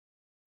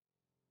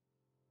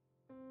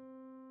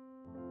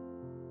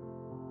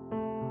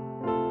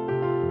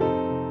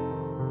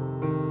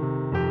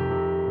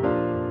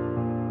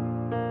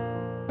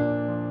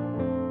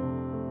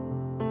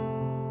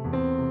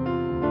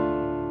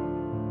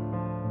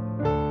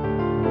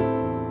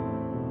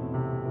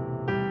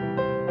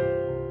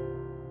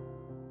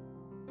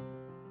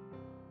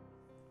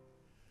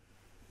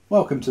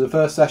Welcome to the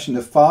first session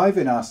of 5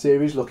 in our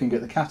series looking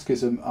at the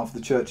Catechism of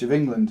the Church of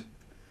England.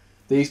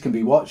 These can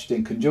be watched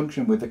in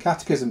conjunction with the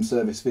Catechism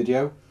Service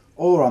video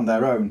or on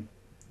their own.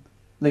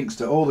 Links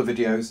to all the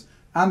videos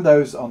and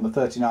those on the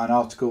 39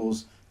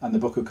 articles and the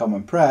Book of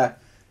Common Prayer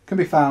can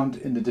be found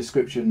in the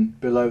description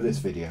below this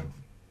video.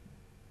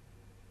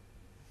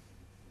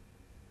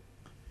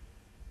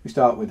 We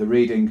start with a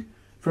reading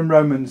from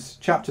Romans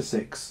chapter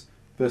 6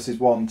 verses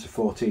 1 to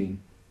 14.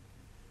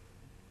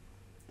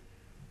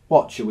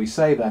 What shall we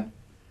say then?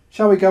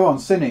 Shall we go on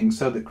sinning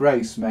so that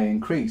grace may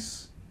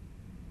increase?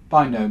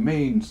 By no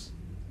means.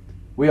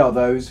 We are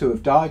those who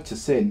have died to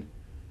sin.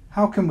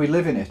 How can we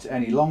live in it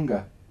any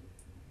longer?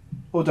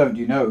 Or don't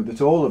you know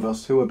that all of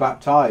us who were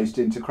baptized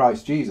into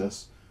Christ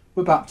Jesus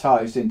were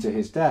baptized into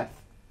his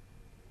death?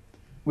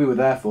 We were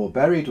therefore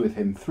buried with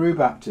him through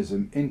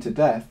baptism into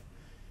death,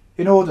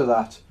 in order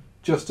that,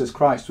 just as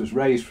Christ was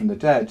raised from the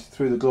dead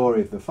through the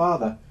glory of the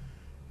Father,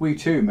 we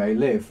too may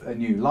live a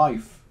new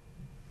life.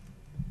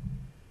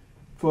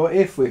 For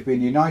if we've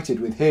been united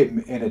with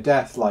him in a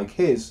death like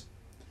his,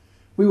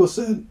 we will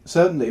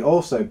certainly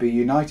also be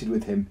united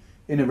with him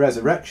in a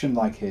resurrection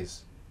like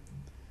his.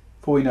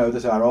 For we know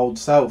that our old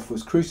self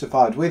was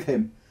crucified with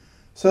him,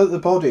 so that the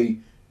body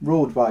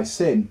ruled by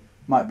sin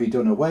might be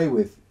done away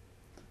with,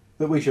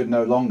 that we should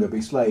no longer be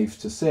slaves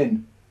to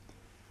sin,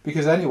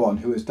 because anyone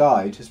who has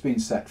died has been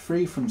set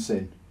free from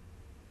sin.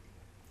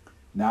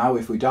 Now,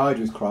 if we died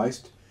with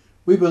Christ,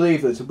 we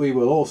believe that we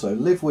will also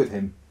live with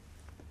him.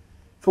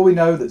 For we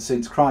know that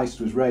since Christ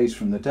was raised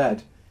from the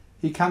dead,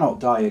 he cannot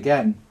die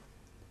again.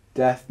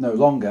 Death no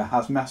longer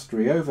has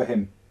mastery over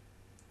him.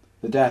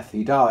 The death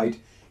he died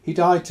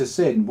to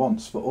sin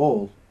once for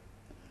all.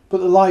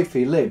 But the life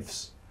he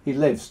lives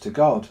to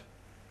God.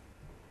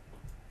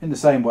 In the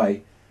same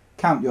way,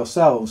 count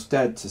yourselves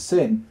dead to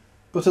sin,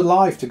 but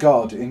alive to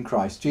God in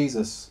Christ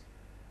Jesus.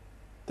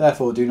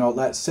 Therefore do not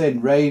let sin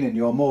reign in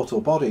your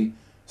mortal body,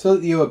 so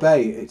that you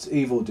obey its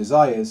evil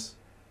desires.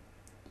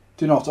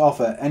 Do not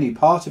offer any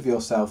part of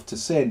yourself to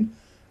sin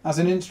as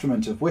an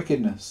instrument of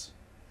wickedness,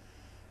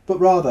 but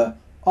rather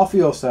offer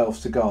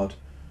yourselves to God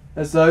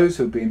as those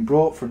who have been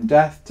brought from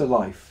death to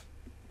life,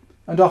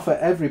 and offer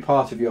every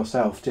part of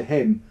yourself to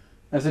him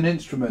as an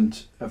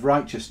instrument of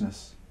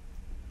righteousness.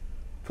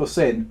 For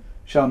sin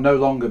shall no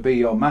longer be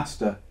your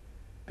master,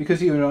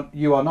 because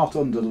you are not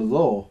under the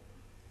law,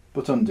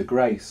 but under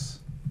grace.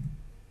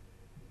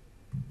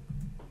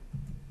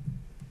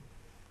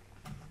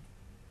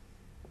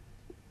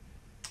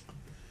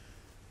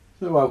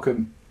 So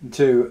welcome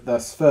to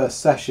this first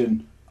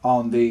session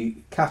on the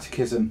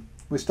Catechism.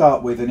 We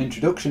start with an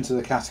introduction to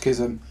the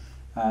Catechism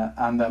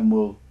and then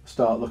we'll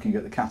start looking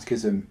at the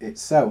Catechism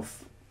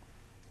itself.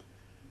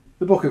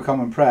 The Book of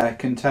Common Prayer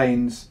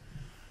contains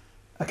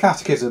a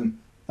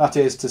catechism, that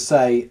is to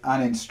say,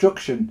 an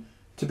instruction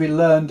to be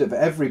learned of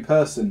every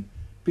person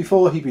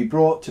before he be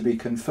brought to be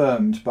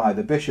confirmed by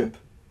the bishop.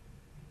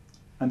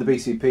 And the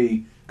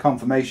BCP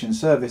Confirmation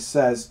Service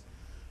says,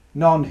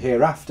 "None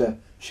hereafter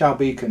shall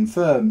be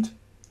confirmed,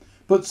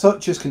 but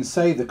such as can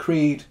say the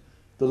Creed,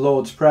 the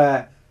Lord's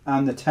Prayer,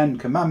 and the 10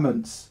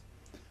 Commandments,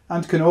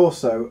 and can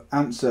also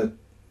answer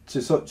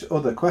to such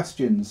other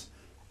questions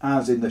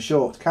as in the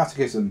short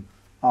catechism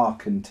are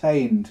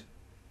contained."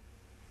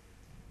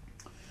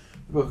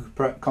 The Book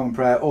of Common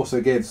Prayer also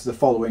gives the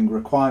following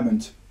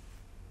requirement.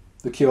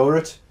 The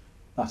curate,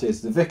 that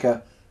is the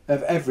vicar,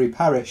 of every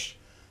parish,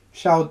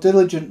 shall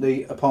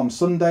diligently upon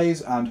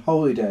Sundays and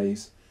holy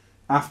days,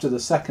 after the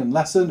second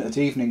lesson at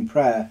evening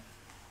prayer,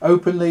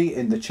 openly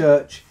in the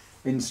church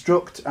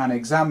instruct and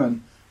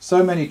examine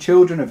so many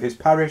children of his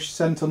parish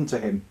sent unto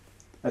him,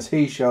 as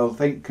he shall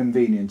think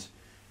convenient,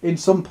 in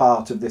some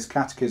part of this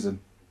catechism.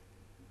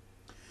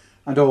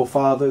 And all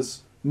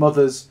fathers,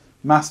 mothers,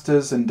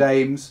 masters and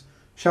dames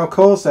shall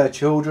cause their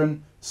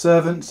children,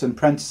 servants and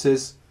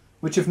prentices,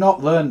 which have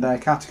not learned their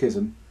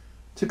catechism,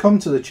 to come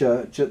to the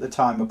church at the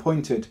time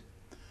appointed,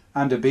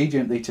 and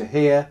obediently to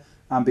hear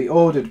and be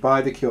ordered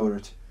by the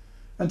curate,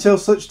 until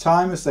such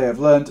time as they have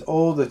learnt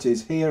all that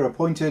is here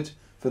appointed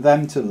for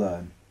them to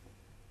learn.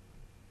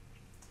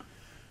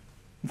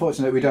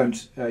 Unfortunately, we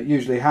don't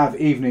usually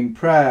have evening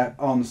prayer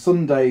on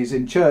Sundays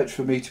in church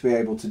for me to be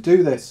able to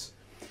do this,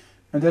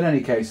 and in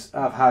any case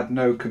I've had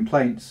no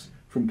complaints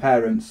from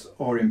parents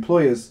or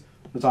employers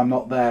that I'm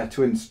not there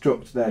to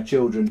instruct their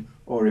children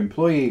or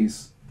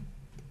employees.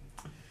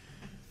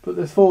 But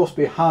the force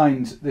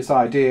behind this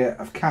idea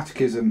of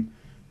catechism,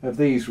 of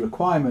these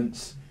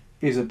requirements,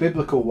 is a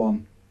biblical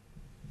one.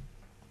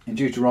 In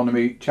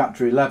Deuteronomy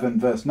chapter 11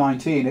 verse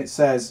 19 it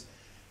says,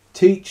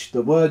 "Teach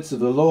the words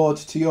of the Lord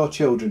to your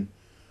children,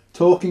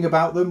 talking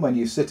about them when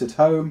you sit at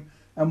home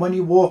and when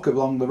you walk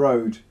along the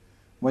road,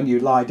 when you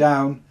lie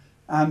down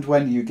and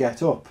when you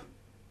get up."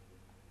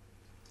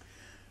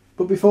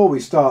 But before we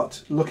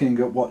start looking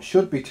at what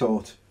should be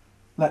taught,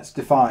 let's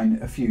define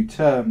a few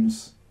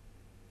terms.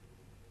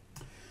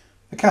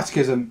 A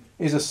catechism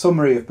is a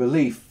summary of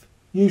belief,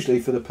 usually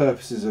for the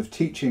purposes of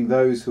teaching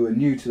those who are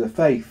new to the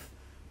faith,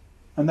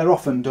 and they're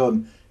often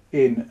done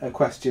in a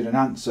question and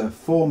answer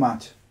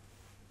format.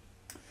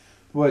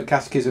 The word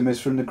catechism is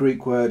from the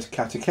Greek word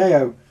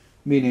katekeo,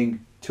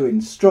 meaning to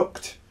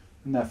instruct,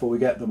 and therefore we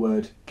get the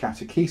word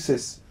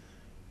catechesis.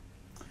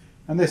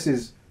 And this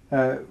is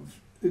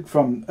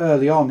from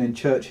early on in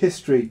church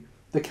history.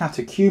 The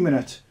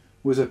catechumenate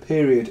was a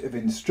period of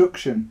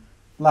instruction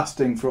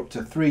lasting for up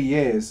to 3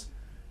 years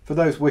for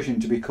those wishing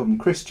to become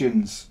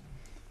Christians,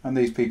 and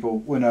these people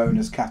were known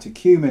as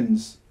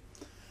catechumens.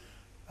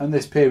 And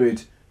this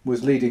period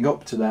was leading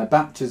up to their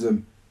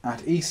baptism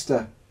at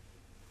Easter.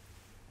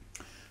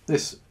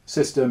 This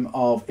system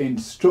of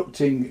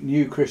instructing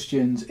new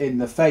Christians in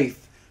the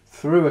faith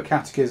through a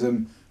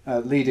catechism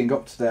leading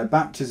up to their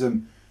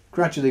baptism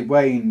gradually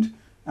waned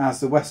as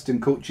the Western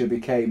culture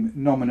became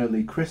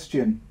nominally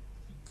Christian.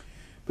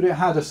 But it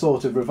had a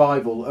sort of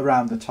revival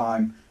around the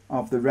time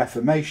of the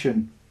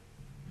Reformation.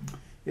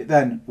 It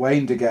then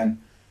waned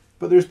again,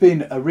 but there's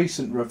been a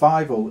recent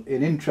revival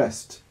in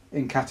interest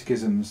in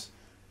catechisms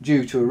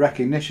due to a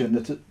recognition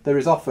that there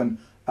is often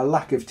a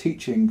lack of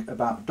teaching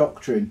about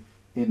doctrine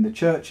in the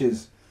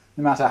churches,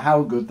 no matter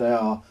how good they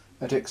are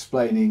at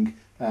explaining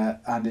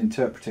and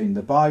interpreting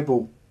the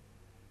Bible.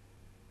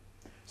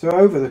 So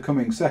over the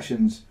coming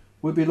sessions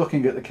we'll be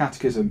looking at the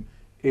Catechism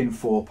in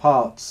 4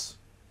 parts.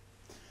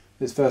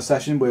 This first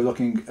session we're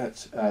looking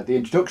at the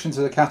introduction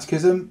to the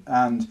Catechism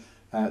and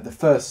the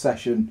first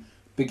session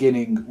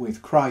beginning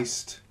with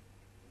Christ.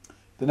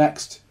 The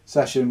next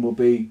session will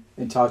be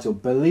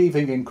entitled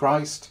Believing in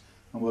Christ,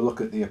 and we'll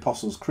look at the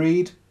Apostles'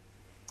 Creed.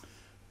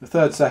 The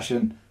third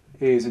session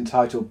is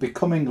entitled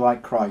Becoming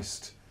Like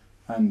Christ,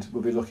 and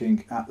we'll be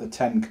looking at the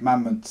 10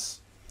 Commandments.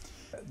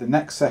 The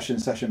next session,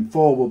 session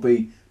 4, will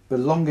be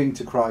Belonging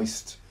to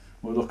Christ.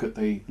 We'll look at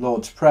the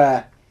Lord's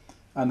Prayer,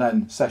 and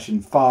then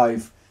session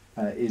 5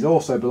 is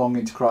also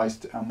Belonging to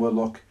Christ, and we'll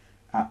look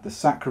at the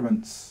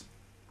sacraments.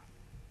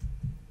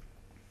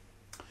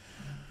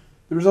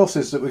 The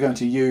resources that we're going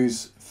to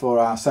use for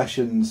our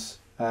sessions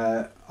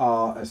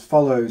are as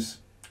follows.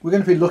 We're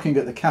going to be looking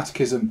at the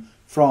Catechism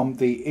from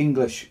the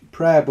English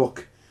Prayer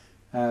Book.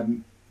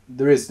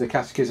 There is the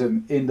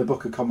Catechism in the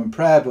Book of Common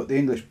Prayer, but the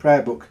English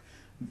Prayer Book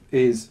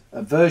is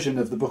a version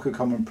of the Book of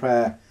Common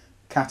Prayer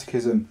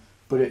Catechism,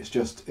 but it's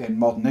just in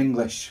modern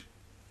English.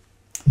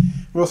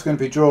 We're also going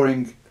to be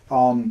drawing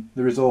on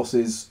the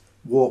resources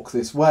Walk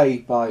This Way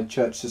by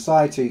Church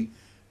Society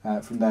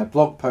from their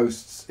blog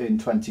posts in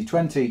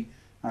 2020,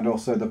 and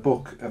also the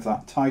book of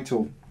that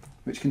title,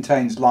 which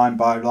contains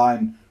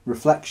line-by-line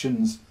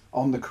reflections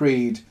on the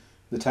Creed,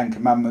 the 10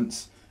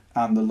 Commandments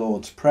and the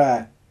Lord's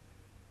Prayer.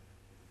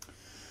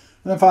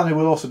 And then finally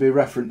we'll also be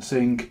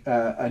referencing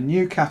a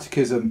new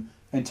catechism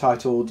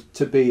entitled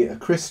To Be a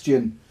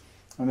Christian,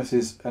 and this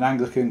is an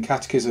Anglican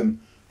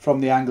catechism from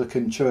the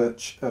Anglican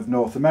Church of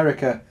North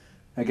America,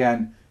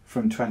 again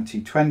from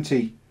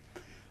 2020.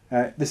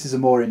 This is a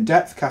more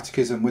in-depth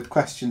catechism with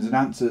questions and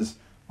answers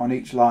on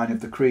each line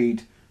of the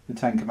Creed, the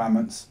 10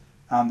 Commandments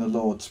and the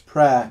Lord's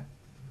Prayer.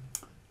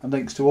 And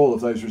links to all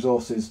of those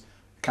resources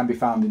can be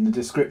found in the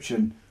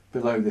description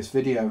below this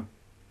video.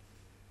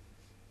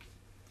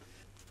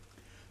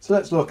 So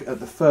let's look at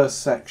the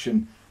first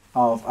section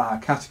of our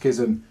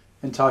catechism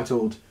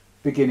entitled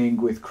Beginning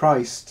with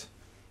Christ.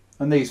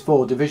 And these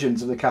 4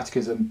 divisions of the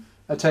catechism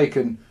are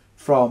taken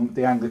from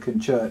the Anglican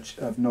Church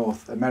of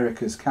North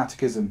America's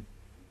catechism.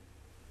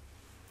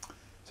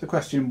 So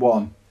question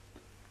 1.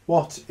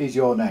 What is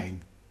your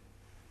name?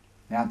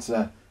 The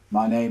answer,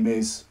 my name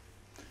is,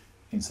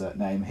 insert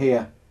name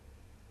here.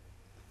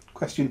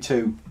 Question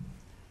 2.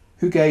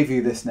 Who gave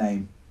you this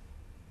name?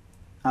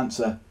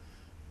 Answer,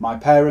 my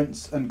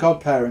parents and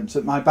godparents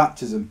at my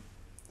baptism.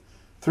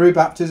 Through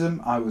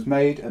baptism I was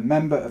made a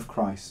member of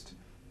Christ,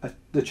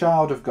 the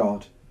child of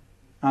God,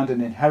 and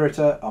an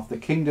inheritor of the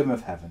kingdom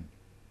of heaven.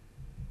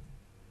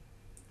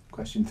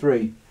 Question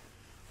 3.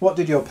 What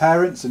did your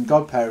parents and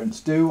godparents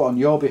do on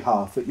your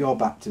behalf at your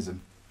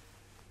baptism?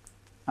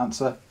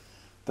 Answer,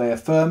 they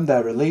affirmed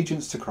their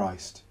allegiance to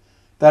Christ,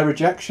 their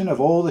rejection of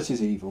all that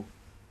is evil,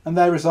 and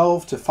their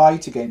resolve to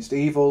fight against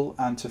evil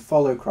and to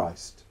follow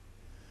Christ.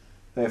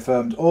 They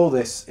affirmed all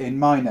this in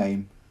my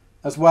name,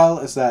 as well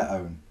as their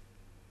own.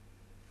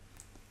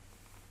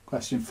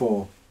 Question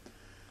 4.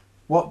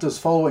 What does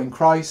following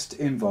Christ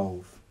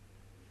involve?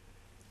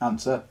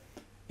 Answer,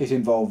 it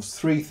involves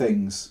 3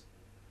 things.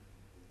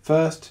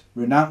 First,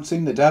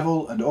 renouncing the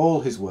devil and all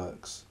his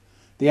works,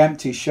 the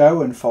empty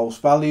show and false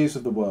values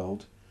of the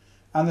world,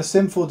 and the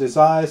sinful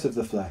desires of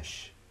the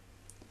flesh.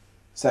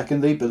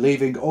 Secondly,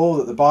 believing all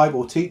that the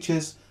Bible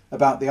teaches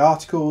about the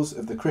articles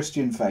of the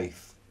Christian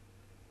faith.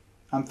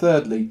 And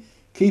thirdly,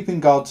 keeping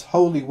God's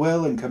holy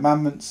will and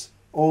commandments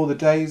all the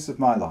days of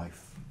my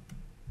life.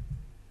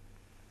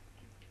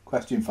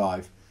 Question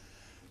 5.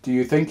 Do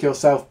you think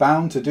yourself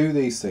bound to do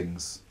these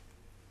things?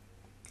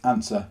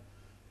 Answer,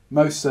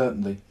 most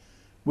certainly,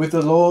 with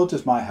the Lord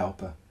as my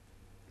helper.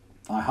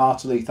 I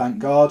heartily thank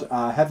God,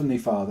 our Heavenly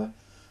Father,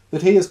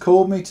 that he has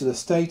called me to the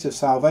state of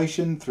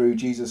salvation through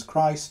Jesus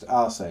Christ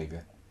our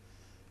Saviour.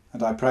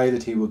 And I pray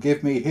that he will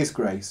give me his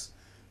grace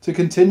to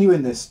continue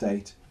in this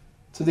state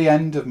to the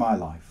end of my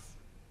life.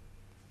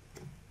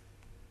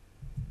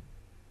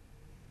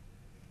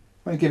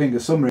 When giving a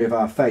summary of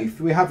our faith,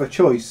 we have a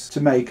choice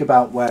to make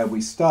about where we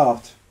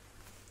start.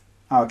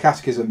 Our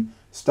catechism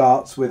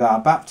starts with our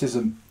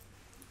baptism,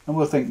 and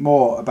we'll think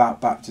more about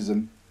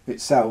baptism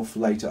itself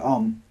later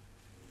on.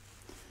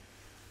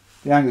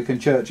 The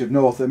Anglican Church of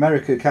North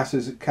America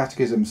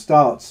Catechism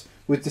starts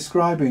with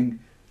describing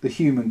the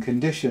human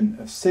condition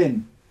of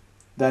sin,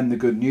 then the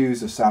good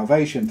news of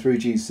salvation through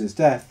Jesus'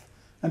 death,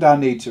 and our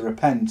need to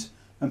repent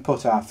and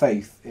put our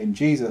faith in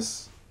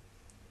Jesus.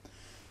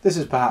 This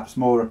is perhaps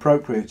more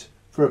appropriate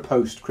for a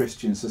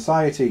post-Christian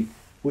society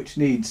which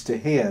needs to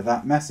hear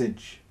that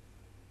message.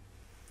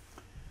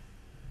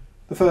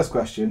 The first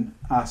question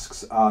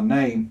asks our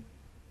name.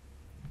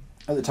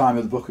 At the time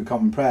of the Book of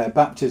Common Prayer,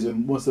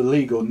 baptism was the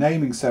legal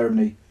naming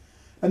ceremony,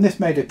 and this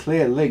made a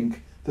clear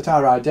link that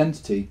our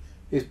identity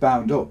is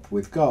bound up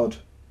with God.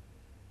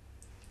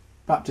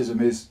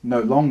 Baptism is no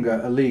longer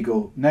a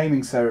legal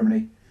naming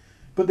ceremony,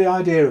 but the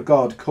idea of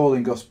God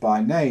calling us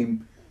by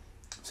name,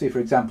 see for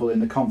example in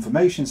the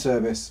confirmation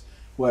service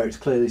where it's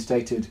clearly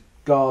stated,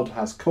 God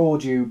has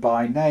called you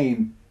by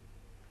name.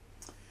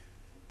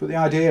 But the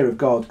idea of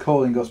God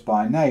calling us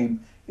by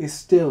name is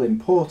still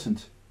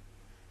important.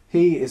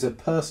 He is a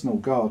personal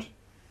God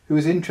who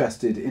is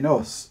interested in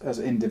us as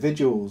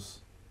individuals.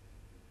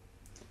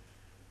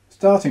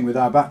 Starting with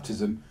our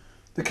baptism,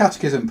 the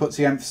Catechism puts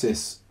the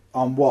emphasis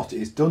on what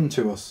is done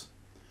to us.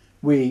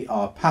 We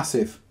are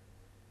passive.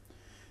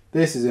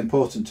 This is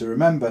important to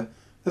remember,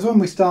 as when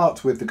we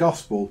start with the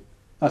gospel,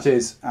 that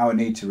is, our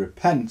need to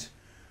repent,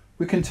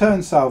 we can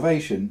turn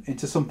salvation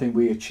into something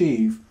we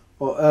achieve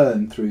or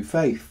earn through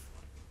faith.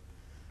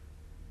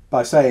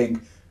 By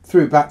saying,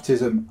 through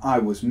baptism I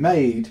was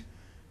made,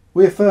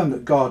 we affirm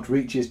that God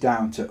reaches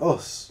down to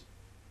us.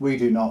 We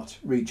do not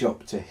reach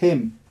up to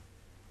him.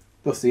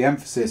 Thus the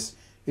emphasis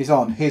is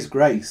on his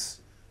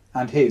grace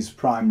and his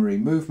primary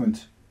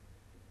movement.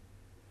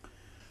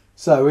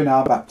 So in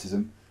our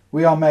baptism,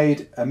 we are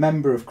made a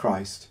member of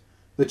Christ,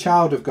 the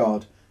child of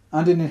God,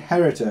 and an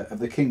inheritor of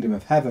the kingdom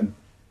of heaven.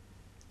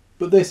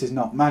 But this is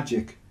not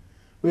magic.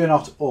 We are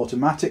not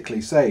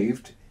automatically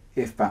saved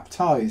if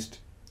baptised,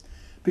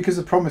 because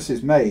the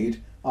promises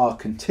made are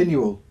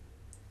continual.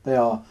 They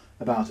are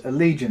about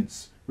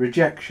allegiance,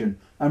 rejection,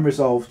 and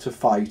resolve to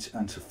fight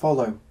and to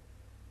follow.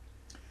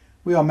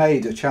 We are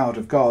made a child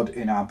of God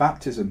in our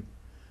baptism,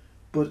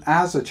 but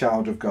as a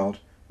child of God,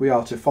 we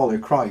are to follow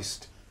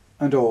Christ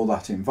and all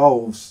that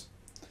involves.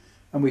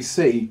 And we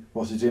see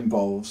what it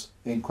involves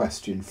in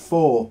question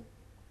 4.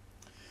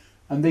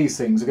 And these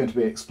things are going to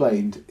be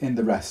explained in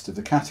the rest of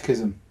the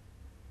Catechism.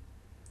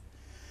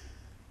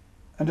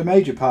 And a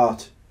major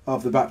part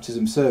of the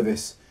baptism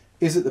service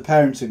is that the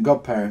parents and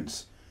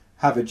godparents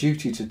have a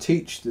duty to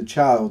teach the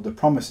child the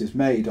promises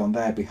made on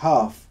their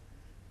behalf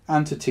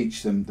and to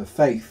teach them the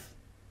faith.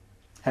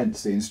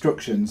 Hence the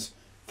instructions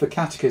for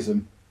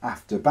catechism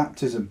after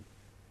baptism.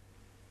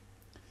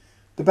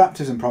 The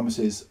baptism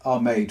promises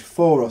are made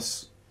for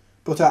us,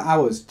 but are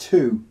ours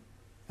too,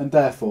 and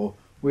therefore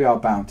we are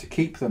bound to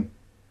keep them.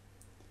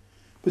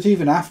 But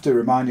even after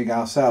reminding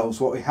ourselves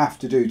what we have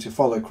to do to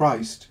follow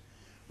Christ,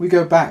 we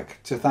go back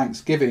to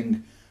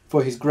thanksgiving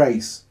for his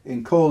grace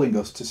in calling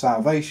us to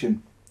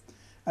salvation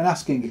and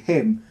asking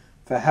him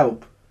for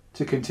help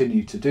to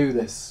continue to do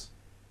this.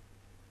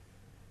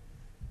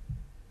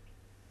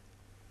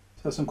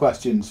 So some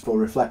questions for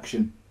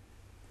reflection.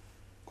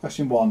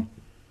 Question 1.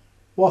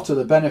 What are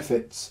the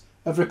benefits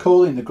of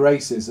recalling the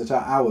graces that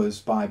are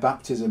ours by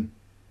baptism?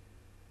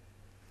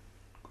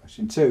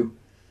 Question 2.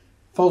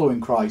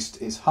 Following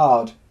Christ is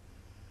hard.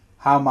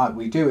 How might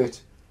we do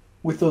it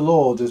with the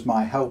Lord as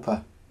my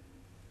helper?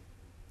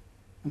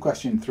 And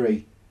question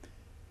 3.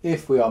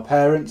 If we are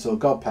parents or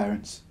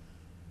godparents,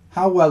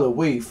 how well are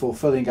we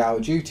fulfilling our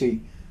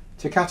duty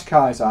to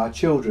catechise our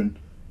children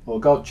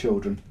or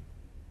godchildren?